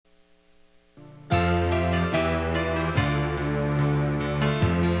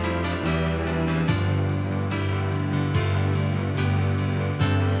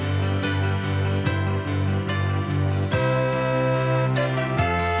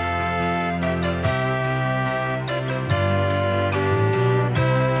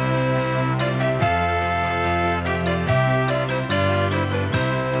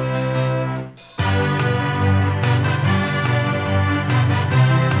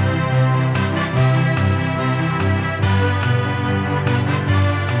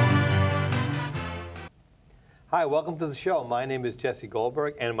Hi, welcome to the show. My name is Jesse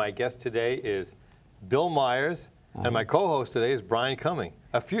Goldberg, and my guest today is Bill Myers, and my co-host today is Brian Cumming.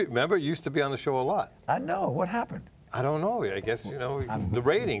 Remember, used to be on the show a lot. I know. What happened? I don't know. I guess, the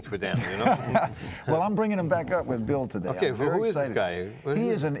ratings were down, Well, I'm bringing him back up with Bill today. Okay, who is this guy? He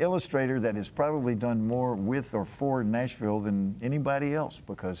is an illustrator that has probably done more with or for Nashville than anybody else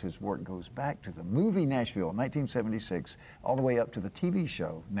because his work goes back to the movie Nashville, 1976, all the way up to the TV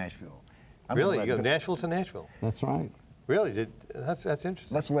show Nashville. Really? You go Nashville to Nashville? That's right. Really? That's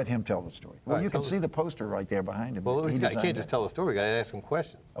interesting. Let's let him tell the story. Well, you can see the poster right there behind him. Well, you can't just tell the story. You got to ask him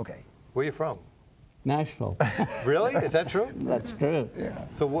questions. Okay. Where are you from? Nashville. Really? Is that true? That's true. Yeah.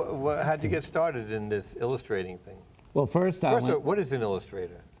 So how'd you get started in this illustrating thing? Well, first what is an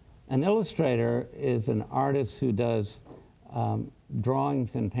illustrator? An illustrator is an artist who does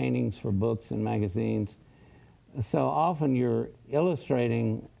drawings and paintings for books and magazines. So often you're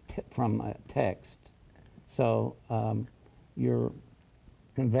illustrating from a text. So you're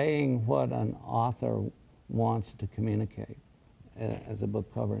conveying what an author wants to communicate as a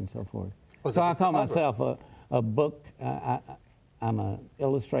book cover and so forth. So I call myself a book, I'm an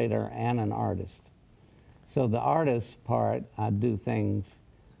illustrator and an artist. So the artist part, I do things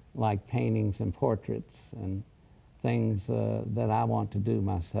like paintings and portraits and things that I want to do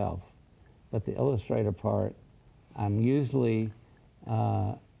myself. But the illustrator part, I'm usually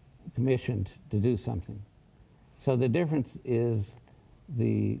commissioned to do something. So the difference is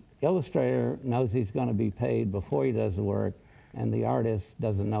the illustrator knows he's going to be paid before he does the work, and the artist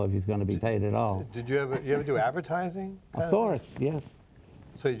doesn't know if he's going to be paid at all. Did you ever do advertising? Of course, yes.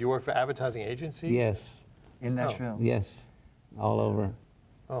 So did you work for advertising agencies? Yes. In Nashville? Yes, all over.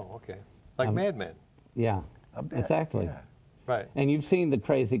 Oh, okay. Like Mad Men? Yeah, exactly. Yeah. Right. And you've seen the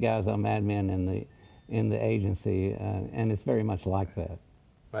crazy guys on Mad Men in the agency, and it's very much like that.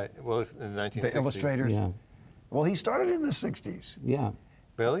 Right. Well, it's in the 1960s. The illustrators? Yeah. Well, he started in the 60s. Yeah.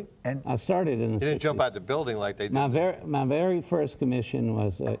 Really? And I started in the 60s. You didn't jump out the building like they did. My very first commission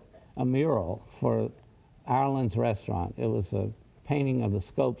was a mural for Ireland's Restaurant. It was a painting of the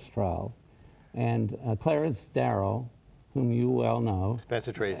Scopes trial. And Clarence Darrow, whom you well know,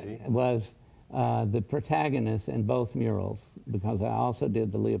 Spencer Tracy, was the protagonist in both murals, because I also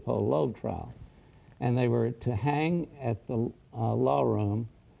did the Leopold Loeb trial. And they were to hang at the law room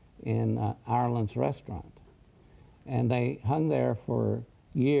in Ireland's Restaurant. And they hung there for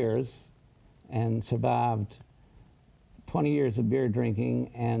years and survived 20 years of beer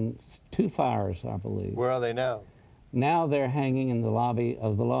drinking and 2 fires, I believe. where are they now? Now they're hanging in the lobby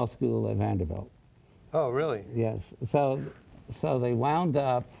of the law school at Vanderbilt. Oh, really? Yes. So they wound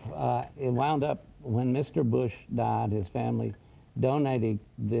up, it wound up when Mr. Bush died, his family donated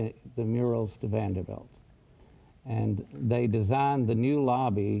the murals to Vanderbilt. And they designed the new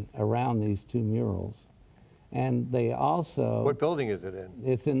lobby around these 2 murals. And they also... What building is it in?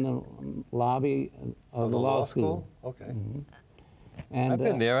 It's in the lobby of the law school. Okay. Mm-hmm. And, I've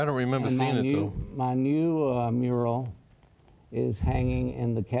been there. I don't remember seeing it, though. My new mural is hanging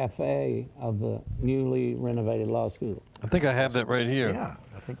in the cafe of the newly renovated law school. I think I have that right here. yeah,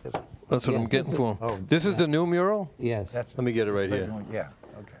 I think That's what I'm getting for. Oh, This is the new mural? Yes. that's... Let me get it right here. Yeah,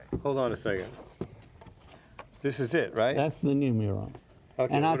 okay. Hold on a second. This is it, right? That's the new mural.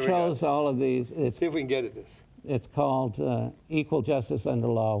 Okay, And I what do we got? chose all of these. See if we can get at this. It's called Equal Justice Under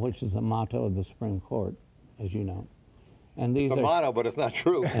Law, which is a motto of the Supreme Court, as you know. And these It's a motto, but it's not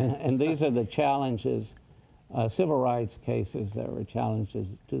true. and these are the challenges, civil rights cases that were challenges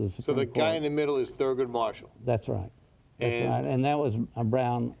to the So Supreme the Court. guy in the middle is Thurgood Marshall. That's right. That's And- right. And that was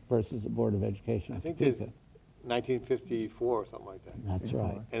Brown versus the Board of Education. I think Topeka. there's 1954 or something like that. That's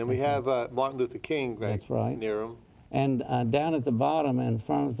right. And then we have Martin Luther King right That's right. near him. And down at the bottom in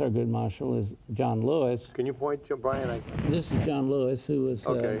front of Thurgood Marshall is John Lewis. Can you point to Brian? This is John Lewis, who was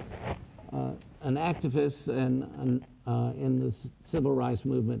Okay. an activist and in the civil rights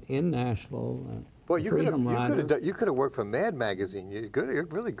movement in Nashville. Boy, you freedom rider. could have worked for Mad Magazine. You're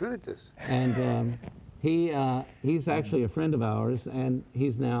really good at this. And he's actually a friend of ours, and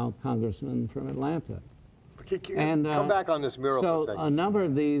he's now congressman from Atlanta. And, Come back on this mural for a So second. a number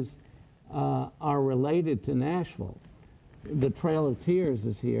of these are related to Nashville. The Trail of Tears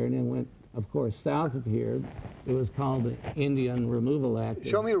is here, and it went, of course, south of here. It was called the Indian Removal Act.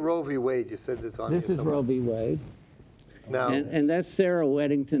 Show me Roe v. Wade. You said this on This here is somewhere. Roe v. Wade. Now, And that's Sarah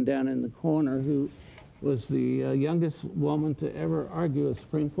Weddington down in the corner, who was the youngest woman to ever argue a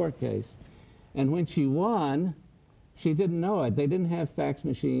Supreme Court case. And when she won, she didn't know it. They didn't have fax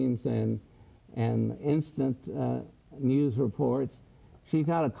machines and instant news reports. She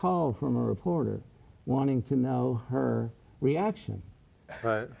got a call from a reporter wanting to know her reaction.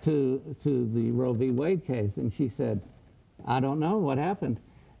 Right. to the Roe v. Wade case, and she said, "I don't know what happened,"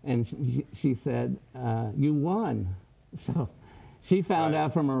 and she said, "You won." So she found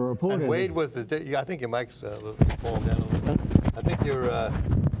out from a reporter. And Wade was the. I think your mic's falling down a little bit. I think your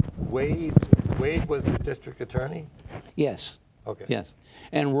Wade was the district attorney. Yes. Okay. Yes,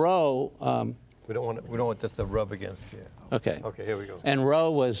 and Roe. We don't want this to rub against you. Okay. Okay. Here we go. And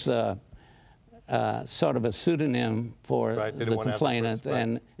Roe was sort of a pseudonym for Right, they the didn't want to have the complainant, first- right.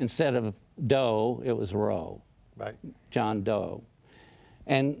 and instead of Doe, it was Roe, Right. John Doe.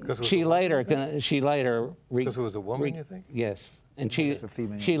 And 'Cause it was she a woman, later, you think? she later, Because it was a woman, you think? Yes, and she It's a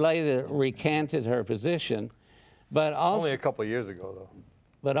female. she later recanted her position, but also Only a couple of years ago, though.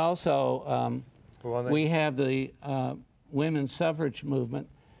 but also Well, we have the women's suffrage movement,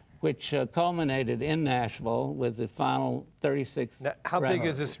 which culminated in Nashville with the final 36. Now, how big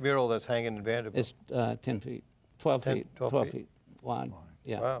is this mural that's hanging in Vanderbilt? It's 10 feet, 12 10, feet, 12 12 feet. feet wide.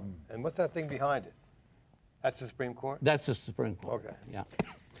 Yeah, Wow. And what's that thing behind it? That's the Supreme Court? that's the Supreme Court. Okay. Yeah,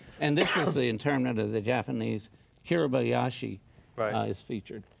 and this is the internment of the Japanese Kirabayashi Right. is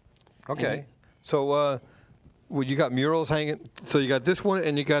featured. Okay. So, well, you got murals hanging. So you got this one,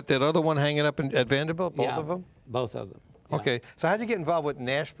 and you got that other one hanging up at Vanderbilt. Both Yeah, of them. Both of them. Yeah. Okay. So how did you get involved with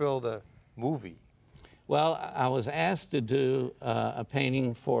Nashville, the movie? Well, I was asked to do a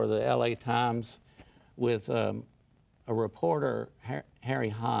painting for the LA Times with a reporter, Harry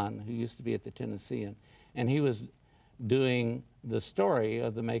Hahn, who used to be at the Tennessean, and he was doing the story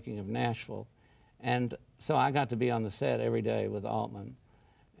of the making of Nashville. And so I got to be on the set every day with Altman.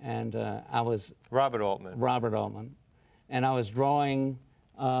 And I was Robert Altman. Robert Altman. And I was drawing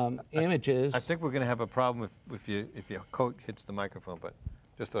images. I think we're going to have a problem if your coat hits the microphone, but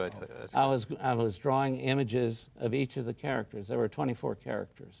just thought I'd say that's I was drawing images of each of the characters. There were 24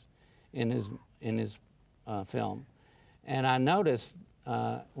 characters in his film, and I noticed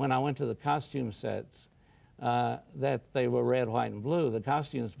when I went to the costume sets that they were red, white, and blue. The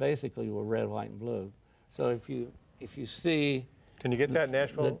costumes basically were red, white, and blue. So if you see Can you get that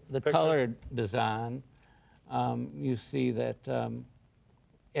Nashville the picture? colored design, you see that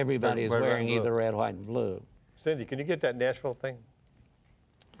everybody is Red, white, wearing and blue. either red, white, and blue. Cindy, can you get that Nashville thing?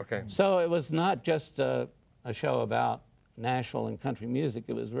 Okay. So it was not just a show about Nashville and country music.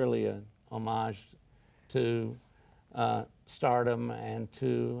 It was really an homage to stardom and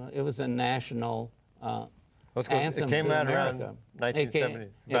it was a national anthem It came to out around America. 1970.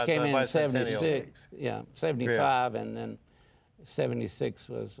 It came in by centennial. 76, yeah, 75, and then 76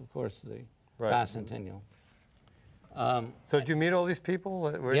 was, of course, the Right. bicentennial. So did you meet all these people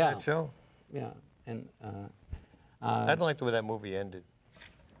that were Yeah. in that show? Yeah, and I didn't like the way that movie ended.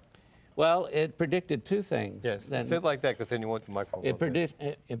 well, it predicted two things. Yes, Then- sit like that because then you want the microphone. It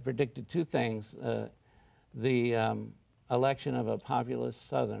predicted two things: the election of a populist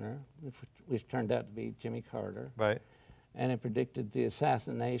Southerner, which turned out to be Jimmy Carter, Right. and it predicted the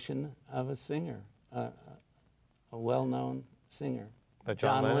assassination of a singer, a well-known singer,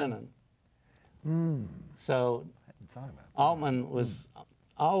 John Lennon? So I hadn't thought about that. Altman was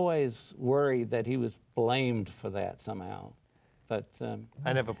always worried that he was blamed for that somehow, but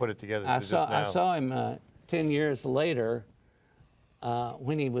I never put it together. I till just now. saw him 10 years later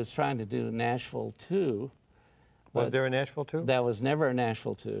when he was trying to do Nashville 2. Was but there a Nashville too? There was never a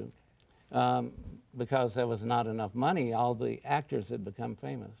Nashville 2 because there was not enough money. All the actors had become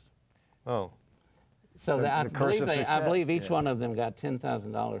famous. Oh. So The- I the curse believe of I success, believe each yeah. one of them got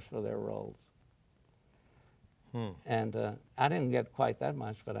 $10,000 for their roles. And I didn't get quite that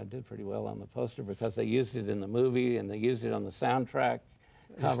much, but I did pretty well on the poster because they used it in the movie and they used it on the soundtrack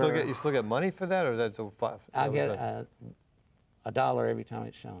cover. You still get money for that, or that's a I get $1 every time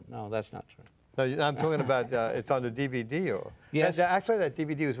it's shown. No, that's not true. No, I'm talking about it's on the DVD, or Yes. Actually, that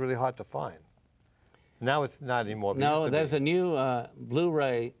DVD was really hard to find. Now it's not anymore. but it No, used to there's be. a new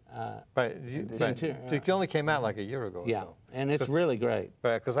Blu-ray. Right. Centur- It only came out like a year ago. Yeah, Or so. and it's really great.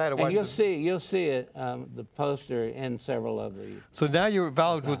 Right, because I had to watch. And you'll see it, the poster in several of the. So now you're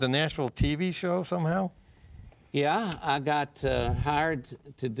involved with the Nashville TV show somehow. Yeah, I got hired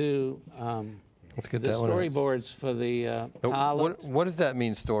to do Let's get the that one. storyboards for the pilot. What does that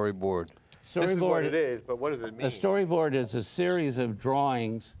mean, storyboard? This is what it is, but what does it mean? A storyboard is a series of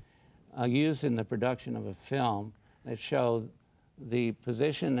drawings used in the production of a film that show the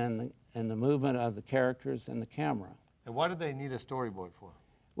position and the movement of the characters and the camera. And why do they need a storyboard for?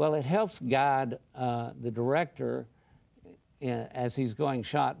 Well, it helps guide the director as he's going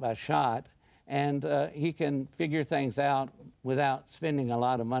shot by shot, and he can figure things out without spending a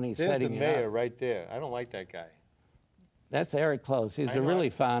lot of money There's the setting it mayor up. right there. I don't like that guy. That's Eric Close. He's I a know. really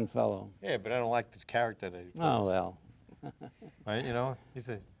fine fellow. Yeah, but I don't like this character that he plays. Oh, well. right? You know, he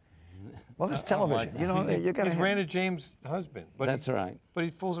said. Well, it's I don't television. like You know, you got to. He's Rana James' husband. But That's right. But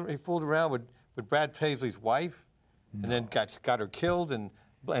he fooled around with Brad Paisley's wife, and then got her killed, and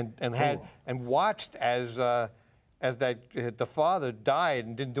watched as the father died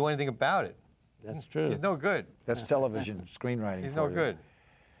and didn't do anything about it. That's true. He's no good. That's television screenwriting. He's for no you. good.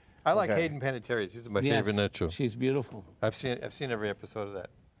 I like Okay. Hayden Panettiere. She's my Yes, favorite in that show. she's beautiful. I've seen every episode of that.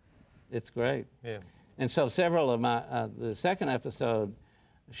 It's great. Yeah. And so several of my, the second episode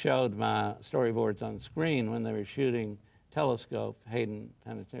showed my storyboards on screen when they were shooting Telescope, Hayden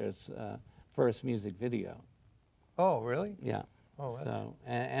Panettiere's first music video. Oh, really? Yeah. Oh, that's... So,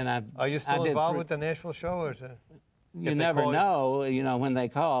 and I. Are you still I did involved with the Nashville show, or is it? You never know. You know, when they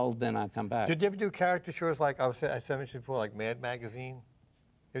called, then I come back. Did you ever do caricatures like I mentioned before, like Mad Magazine?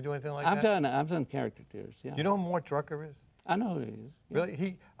 You ever do anything like I've that? I've done caricatures. Yeah. You know who Mort Drucker is? I know who he is. Yeah.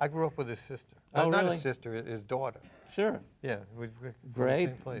 Really? I grew up with his sister. Oh, Not really? his sister, his daughter. Sure. Yeah. We're from the Great,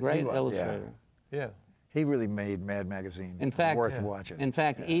 same place. great He was, illustrator. Yeah. He really made Mad Magazine In fact, worth watching. In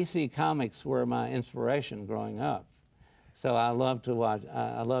fact, EC Comics were my inspiration growing up. So I loved to watch.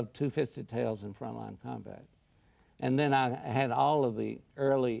 I loved Two Fisted Tales and Frontline Combat. And then I had all of the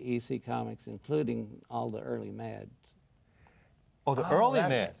early EC Comics, including all the early Mads. Oh, the early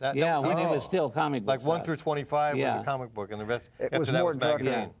Mads. Yeah, when it was still comic Like books. 1 through 25 was Yeah. a comic book, and the rest It after was that Mort was Drucker.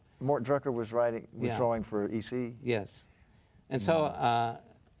 magazine. Mort Drucker was Yeah. drawing for EC. Yes. And so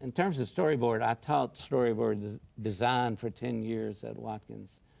in terms of storyboard, I taught storyboard design for 10 years at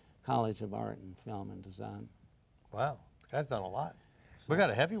Watkins College of Art and Film and Design. Wow, the guy's done a lot. We got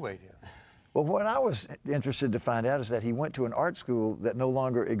a heavyweight here. Well, what I was interested to find out is that he went to an art school that no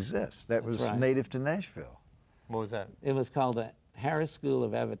longer exists, that was right. native to Nashville. What was that? It was called the Harris School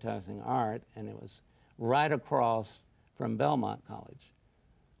of Advertising Art, and it was right across from Belmont College.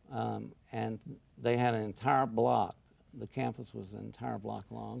 And they had an entire block. The campus was an entire block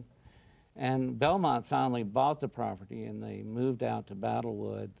long. And Belmont finally bought the property, and they moved out to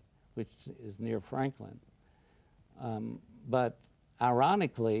Battlewood, which is near Franklin. But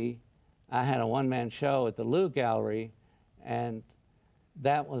ironically, I had a one-man show at the Lou Gallery, and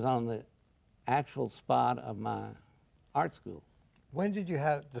that was on the actual spot of my art school. When did you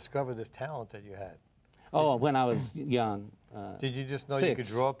discover this talent that you had? Oh, when I was young. Did you just know you could 6.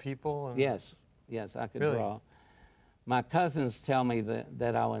 draw people? And... Yes, I could Really? draw. My cousins tell me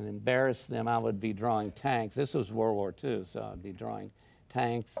that I would embarrass them. I would be drawing tanks. This was World War II, so I'd be drawing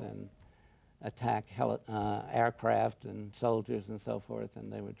tanks and attack aircraft and soldiers and so forth,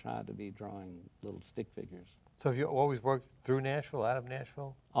 and they would try to be drawing little stick figures. So have you always worked through Nashville, out of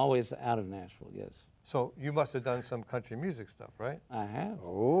Nashville? Always out of Nashville, yes. So you must have done some country music stuff, right? I have.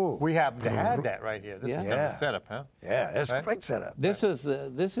 Oh, We happen to have that right here. This Yeah. is kind of Yeah. a setup, huh? yeah, that's Right? a great setup. This is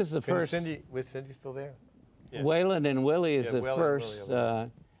the first. Was Cindy still there? Yeah. Waylon and Willie is Yeah, the Waylon and first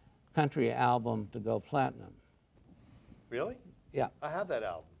Willie, country album to go platinum. Really? Yeah, I have that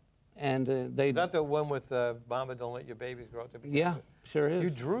album. and they. Is that the one with Mama Don't Let Your Babies Grow Up to Be Yeah, Good? sure is. You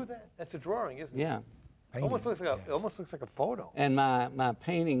drew that? That's a drawing, isn't it? Yeah, Almost looks like a photo. and my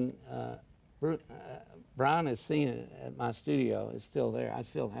painting, Brian has seen it at my studio. It's still there. I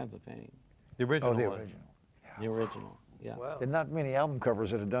still have the painting, The original Oh, the one. original. the original. Yeah. Wow, There's not many album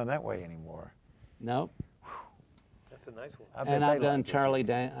covers that are done that way anymore. Nope. that's a nice one. I bet And they I've done like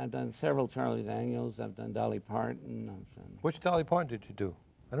it. I've done several Charlie Daniels. I've done Dolly Parton. I've done Which Dolly Parton did you do?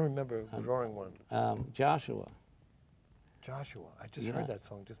 I don't remember drawing one. Joshua. Joshua. I just Yeah. heard that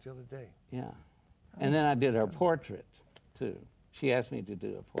song just the other day. Yeah. And then I did her portrait too. She asked me to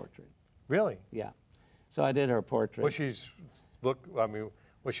do a portrait. Really? Yeah. So I did her portrait. Was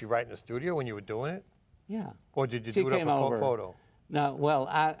she right in the studio when you were doing it? Yeah. Or did you She do it came off a over. photo? No, well,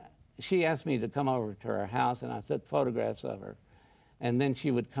 she asked me to come over to her house, and I took photographs of her. And then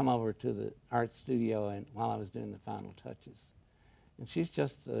she would come over to the art studio and while I was doing the final touches. And she's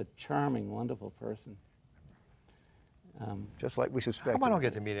just a charming, wonderful person. Just like we suspected. Come on, I don't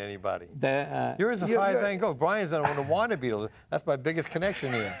get to meet anybody. The, You're as high as I can go. Brian's on the Wanna Beatles. That's my biggest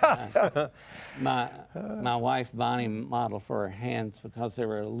connection here. my wife, Bonnie, modeled for her hands because they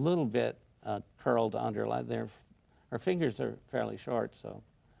were a little bit curled under. Like her fingers are fairly short, so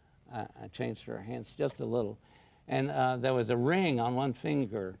I changed her hands just a little. And there was a ring on one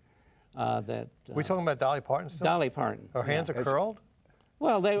finger that. We talking about Dolly Parton still? Dolly Parton. Her hands are It's- curled?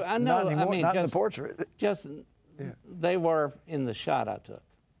 Well, I know. Not anymore, I mean, not in the just, portrait. just they were in the shot I took,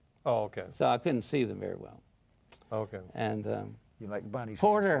 Oh, okay. so I couldn't see them very well. Okay. And You like Bonnie's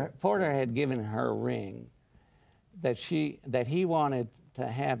Porter had given her a ring that he wanted to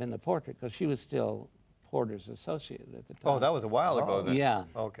have in the portrait because she was still Porter's associate at the time. Oh, that was a while ago then. Yeah.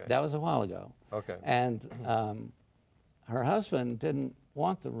 Okay. That was a while ago. Okay. And her husband didn't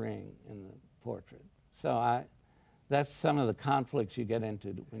want the ring in the portrait. So that's some of the conflicts you get into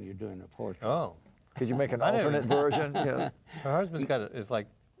when you're doing a portrait. Oh. Could you make an I alternate never- version? Yeah. Her husband's is like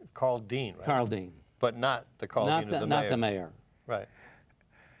Carl Dean, right? Carl Dean. But not the Carl Not Dean as the, the not mayor. the mayor. Right.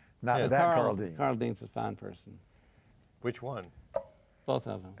 Not Yeah. that Carl Dean. Carl Dean's a fine person. Which one? Both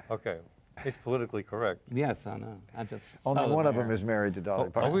of them. Okay. It's politically correct. Yes, I know. I just Only saw the one of mayor. them is married to Dolly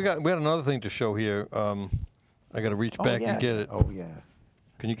Oh, Parton. we got another thing to show here. I got to reach back yeah. and get it. Oh, yeah.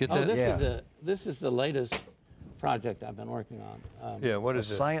 Can you get Oh, that? this is the latest project I've been working on. Yeah. What is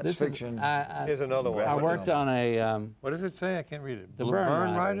this? Science This is- fiction. Here's another one. I graphic worked novel. on a What does it say? I can't read it. the Burn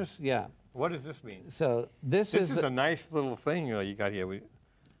Burn Riders? Yeah. What does this mean? So this This is is a nice little thing you got here.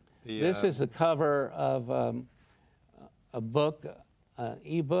 this is the cover of a book,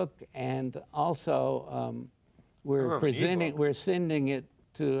 ebook, and also Cover of an ebook. we're sending it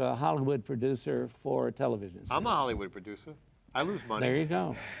to a Hollywood producer for a television I'm a series. Hollywood producer. I lose money. There you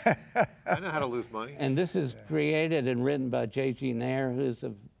go. I know how to lose money. And this is created and written by J.G. Nair, who's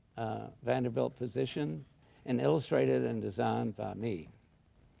a Vanderbilt physician, and illustrated and designed by me.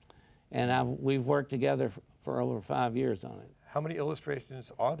 And we've worked together for over 5 years on it. How many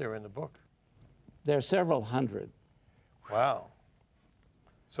illustrations are there in the book? There are several hundred. Wow.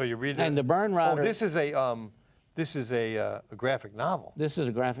 So you read it. And the Burn Rider. Oh, this is a graphic novel. This is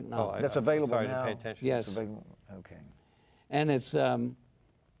a graphic novel. That's available sorry, now. I didn't pay attention. Yes. It's available. Okay. And it's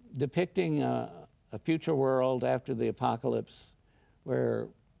depicting a future world after the apocalypse where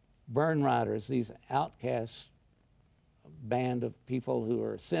burn riders, these outcasts band of people who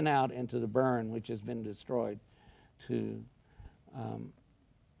are sent out into the burn, which has been destroyed, to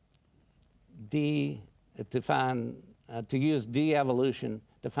use de-evolution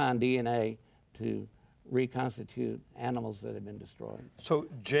to find DNA to reconstitute animals that have been destroyed. So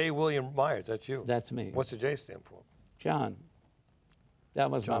J. William Myers, that's you. That's me. What's the J stand for? John. That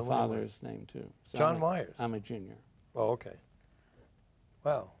was John my William father's name too. So John Myers. I'm a junior. Oh, okay.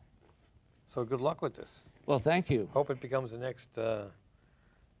 Wow. So good luck with this. Well, thank you. Hope it becomes the next The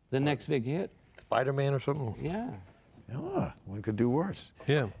next big hit. Spider-Man or something. Yeah. Ah, one could do worse.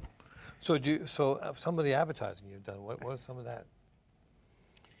 Yeah. So some of the advertising you've done, what is some of that?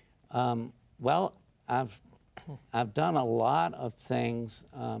 Well, I've done a lot of things.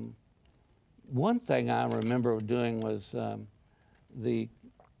 One thing I remember doing was the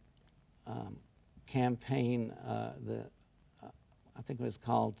campaign, I think it was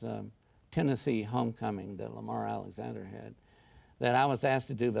called Tennessee Homecoming that Lamar Alexander had, that I was asked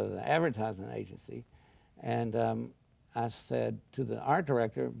to do by the advertising agency. And I said to the art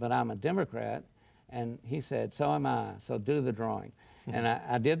director, but I'm a Democrat. And he said, so am I, so do the drawing. And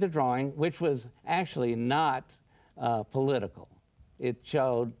I did the drawing, which was actually not political. It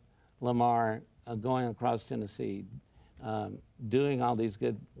showed Lamar going across Tennessee, doing all these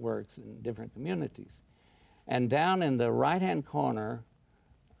good works in different communities. And down in the right-hand corner,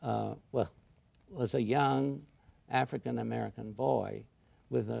 was a young African-American boy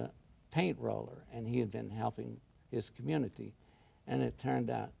with a paint roller, and he had been helping his community. And it turned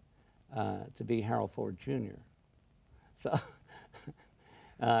out to be Harold Ford Jr. So,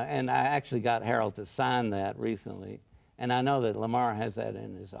 and I actually got Harold to sign that recently. And I know that Lamar has that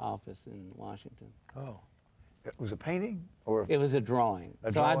in his office in Washington. Oh. It was a painting? Or It was a drawing.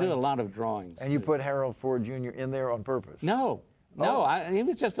 A So I do a drawing? lot of drawings. And you too. put Harold Ford Jr. in there on purpose? No, he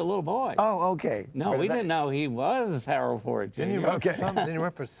was just a little boy. Oh, okay. No, But we that- didn't know he was Harold Ford Jr. Didn't he run Okay. for something? Didn't he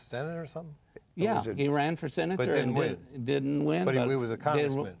run for Senate or something? Yeah, was it- he ran for senator But didn't and win. didn't win. But he was a did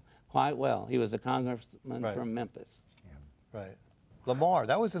congressman. quite well. He was a congressman Right. from Memphis. Right. Lamar,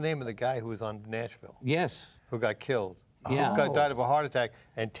 that was the name of the guy who was on Nashville, Yes. who got killed. Yeah. Who died of a heart attack,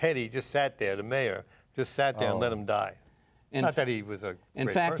 and Teddy just sat there, the mayor, just sat there and let him die. In Not that he was a In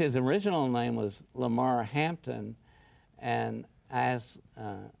great fact, person. his original name was Lamar Hampton, and I asked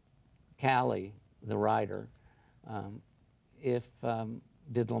Callie, the writer,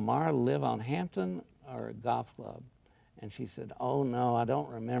 did Lamar live on Hampton or a golf club? And she said, oh, no, I don't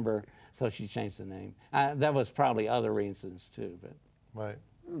remember. So she changed the name. That was probably other reasons, too. But Right.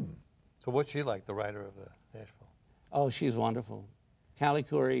 So what's she like, the writer of the Nashville? oh, she's wonderful. Callie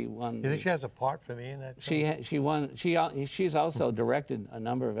Curry won. You think she has a part for me in that show? She won. She's also directed a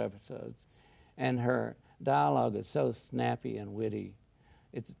number of episodes, and her dialogue is so snappy and witty.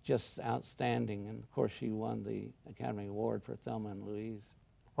 It's just outstanding. And of course, she won the Academy Award for Thelma and Louise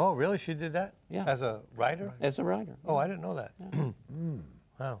Oh, really? She did that? Yeah. As a writer? as a writer. Oh, I didn't know that.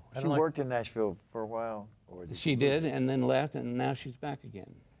 Wow. I She don't like- worked in Nashville for a while? Or did She did, and then left, and now she's back again.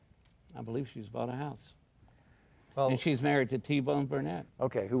 I believe she's bought a house. Well- and she's married to T-Bone Burnett.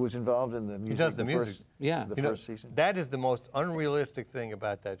 Okay, who was involved in the music? does the music. First, Yeah. the You know, first season. that is the most unrealistic thing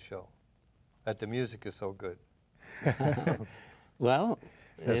about that show, that the music is so good. Well,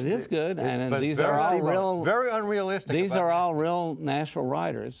 it is good, and But it's these very are all T-Bone. real. Very unrealistic. These about are that. all real Nashville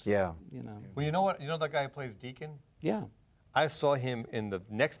writers. Yeah. You know. Well, you know what? You know that guy who plays Deacon? Yeah. I saw him in the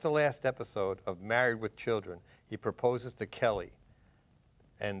next to last episode of Married with Children. He proposes to Kelly.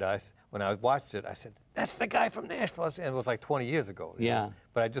 And when I watched it, I said, that's the guy from Nashville. And it was like 20 years ago. you Yeah. know?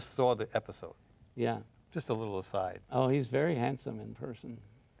 But I just saw the episode. Yeah. Just a little aside. Oh, he's very handsome in person.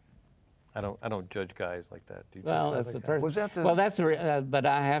 I don't judge guys like that. Do you Well, judge guys that's like the that? first. Was that the- Well, that's the. But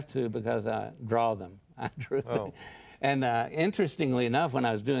I have to because I draw them. I drew them. Oh. And interestingly enough, when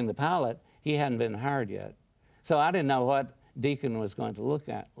I was doing the pilot, he hadn't been hired yet, so I didn't know what Deacon was going to look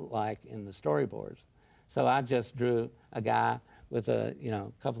like in the storyboards. So I just drew a guy with a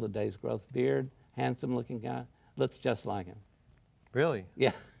couple of days growth beard, handsome-looking guy, looks just like him. Really?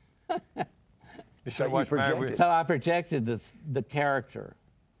 Yeah. You should have you watched Married with projected. So I projected the character.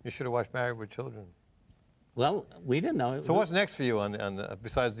 You should have watched Married with Children. Well, we didn't know. So what's next for you on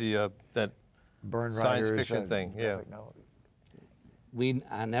besides the that Burn science writers, fiction thing? Yeah. graphic novel.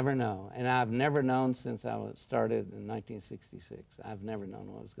 I never know, and I've never known since I started in 1966. I've never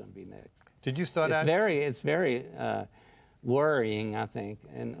known what was going to be next. Did you start It's out? very worrying, I think.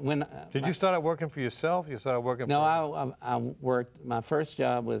 And when Did you start out working for yourself? You started working. No, for, I worked. My first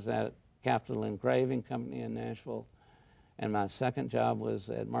job was at Capital Engraving Company in Nashville, and my second job was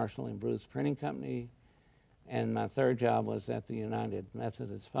at Marshall and Bruce Printing Company, and my third job was at the United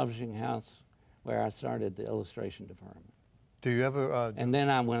Methodist Publishing House, where I started the illustration department. Do you ever? And then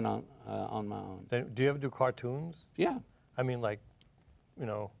I went on my own. Do you ever do cartoons? Yeah. I mean, like, I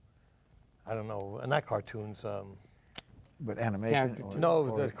don't know, not cartoons. But animation?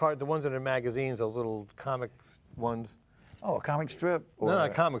 Caricature. The ones that are in magazines, those little comic ones. Oh, a comic strip? Or No, not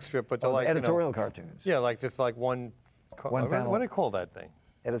a comic strip, but they're oh, like editorial cartoons. Yeah, like just like one. One panel. What do they call that thing?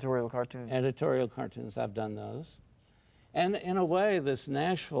 Editorial cartoons? Editorial cartoons, I've done those. And in a way, this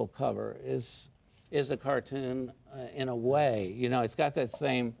Nashville cover is a cartoon in a way. You know, it's got that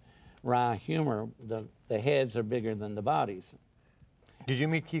same wry humor. The heads are bigger than the bodies. Did you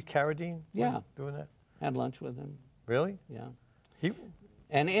meet Keith Carradine? Yeah. Doing that? Had lunch with him, Really? yeah. He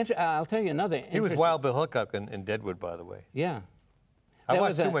And I'll tell you another. he was Wild Bill Hickok in Deadwood, by the way. Yeah. I That watch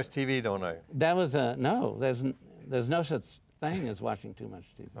was too a- much TV, don't I? That was no. There's no such thing as watching too much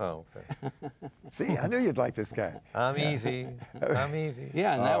TV. Oh, okay. See, I knew you'd like this guy. I'm easy. I'm easy.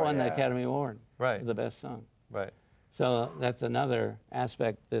 Yeah, and that Oh, won the yeah. Academy Award. Right. For the best song. Right. So that's another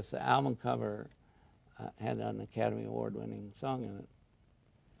aspect. This album cover had an Academy Award-winning song in it.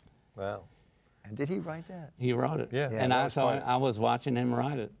 Wow. And did he write that? He wrote it. Yeah. Yeah, And that was fun. I was watching him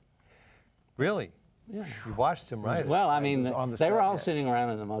write it. Really? Yeah. You watched him write it? Well, I It mean, was on the they were set, all yeah. sitting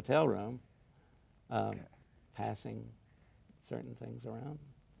around in the motel room, passing certain things around.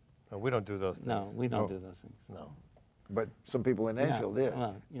 No, we don't do those things. No, we don't No. do those things. No. But some people in Yeah, Nashville did.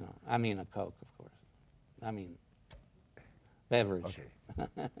 Well, I mean a Coke, of course. I mean, beverage.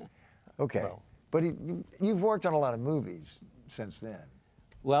 Okay. Okay. Well. But you've worked on a lot of movies since then.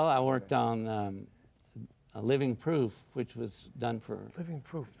 Well, I worked on a Living Proof, which was done for. Living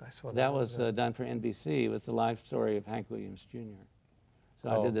Proof. I saw That was done for NBC. It was the life story of Hank Williams Jr. So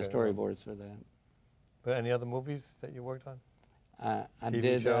I Oh, did the okay. storyboards for that. But any other movies that you worked on? I TV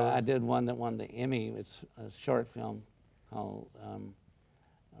did. I shows? did one that won the Emmy. It's a short film called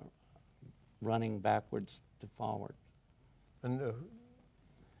 "Running Backwards to Forward." And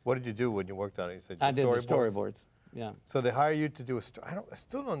what did you do when you worked on it? You said I did the storyboards? storyboards. Yeah. So they hire you to do a story. I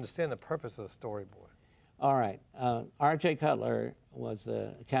still don't understand the purpose of a storyboard. All right. R.J. Cutler was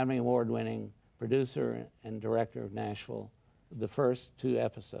the Academy Award-winning producer and director of Nashville, the first 2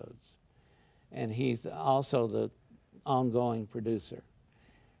 episodes, and he's also the ongoing producer.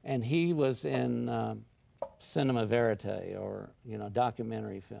 And he was in cinema verite, or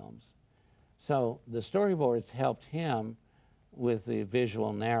documentary films. So the storyboards helped him with the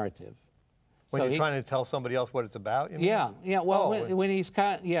visual narrative. When So you're he- trying to tell somebody else what it's about, you mean? Yeah. Well, Oh, when he's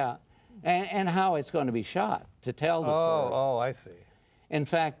and how it's going to be shot to tell the story. Oh, I see. In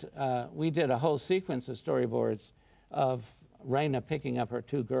fact, we did a whole sequence of storyboards of Raina picking up her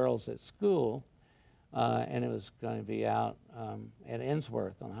 2 girls at school, and it was going to be out at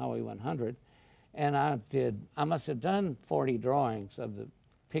Innsworth on Highway 100. And I must have done 40 drawings of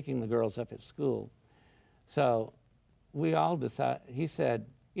picking the girls up at school. So we all decided, he said,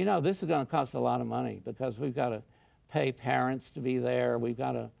 this is going to cost a lot of money because we've got to pay parents to be there. We've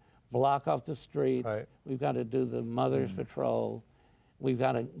got to block off the streets. Right. We've got to do the mother's patrol. We've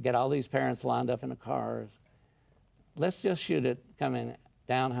got to get all these parents lined up in the cars. let's just shoot it coming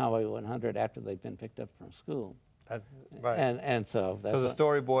down Highway 100 after they've been picked up from school. That's, right. And so that's So the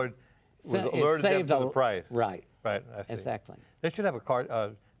storyboard was it alerted them saved to the price. Right. Right, I see. Exactly. They should have a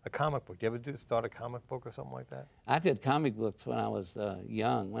comic book. Do you ever start a comic book or something like that? I did comic books when I was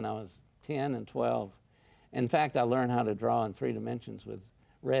young, when I was 10 and 12. In fact, I learned how to draw in 3 dimensions with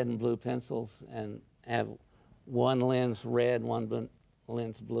red and blue pencils and have one lens red, one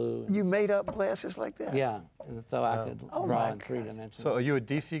lens blue. You made up glasses like that? Yeah, and so I could Oh draw my in 3 gosh. dimensions. So are you a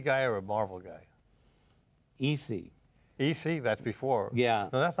DC guy or a Marvel guy? EC. EC, that's before. Yeah.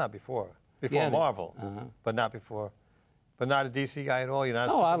 No, that's not before. Before Yeah, Marvel, uh-huh. but not before. But not a DC guy at all? You're not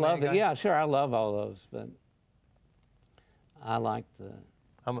a Oh, I Superman love it. guy? Yeah, sure, I love all those, but I like the,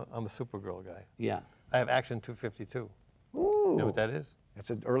 I'm a Supergirl guy. yeah. I have Action 252. Ooh. You know what that is? That's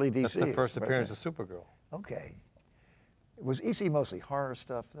an early DC. That's the first expression. appearance of Supergirl. Okay. Was EC mostly horror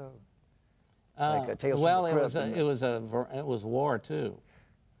stuff, though? Like Tales from Well, the it was Crypt and it was war too.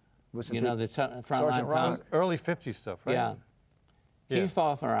 Was it You know, the Sergeant frontline Ross? com- Early 50s stuff, right? Yeah. Yeah. Keith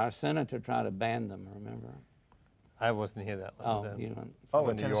Hoffer, our senator, tried to ban them. Remember? I wasn't here that Oh, then. you know. Oh, I'm a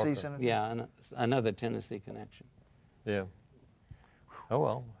a New Tennessee Yorker. senator? Yeah, another Tennessee connection. Yeah. Oh,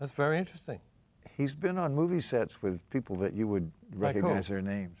 well, that's very interesting. He's been on movie sets with people that you would Like who? recognize their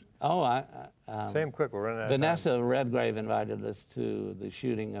names. Oh, Say 'em quick, we're running out of time. Vanessa Redgrave invited us to the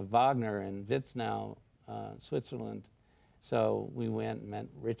shooting of Wagner in Witznau, Switzerland. So we went and met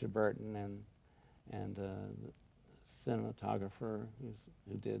Richard Burton and the cinematographer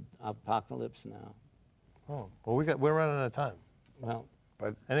who did Apocalypse Now. Oh, well, we're running out of time. Well,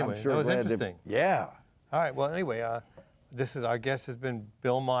 But Anyway, I'm sure that was glad interesting. Yeah. All right, well, anyway, our guest has been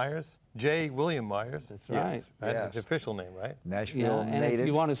Bill Myers, J. William Myers. That's right. That's Yes. his official name, right? yeah, Nashville and native. if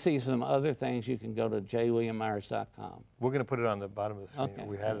you want to see some other things, you can go to jwilliammyers.com. We're going to put it on the bottom of the screen. Okay,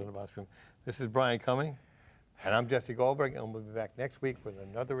 We had it great. on the bottom of the screen. This is Brian Cumming, and I'm Jesse Goldberg, and we'll be back next week with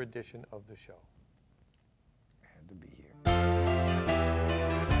another edition of the show. Had to be here.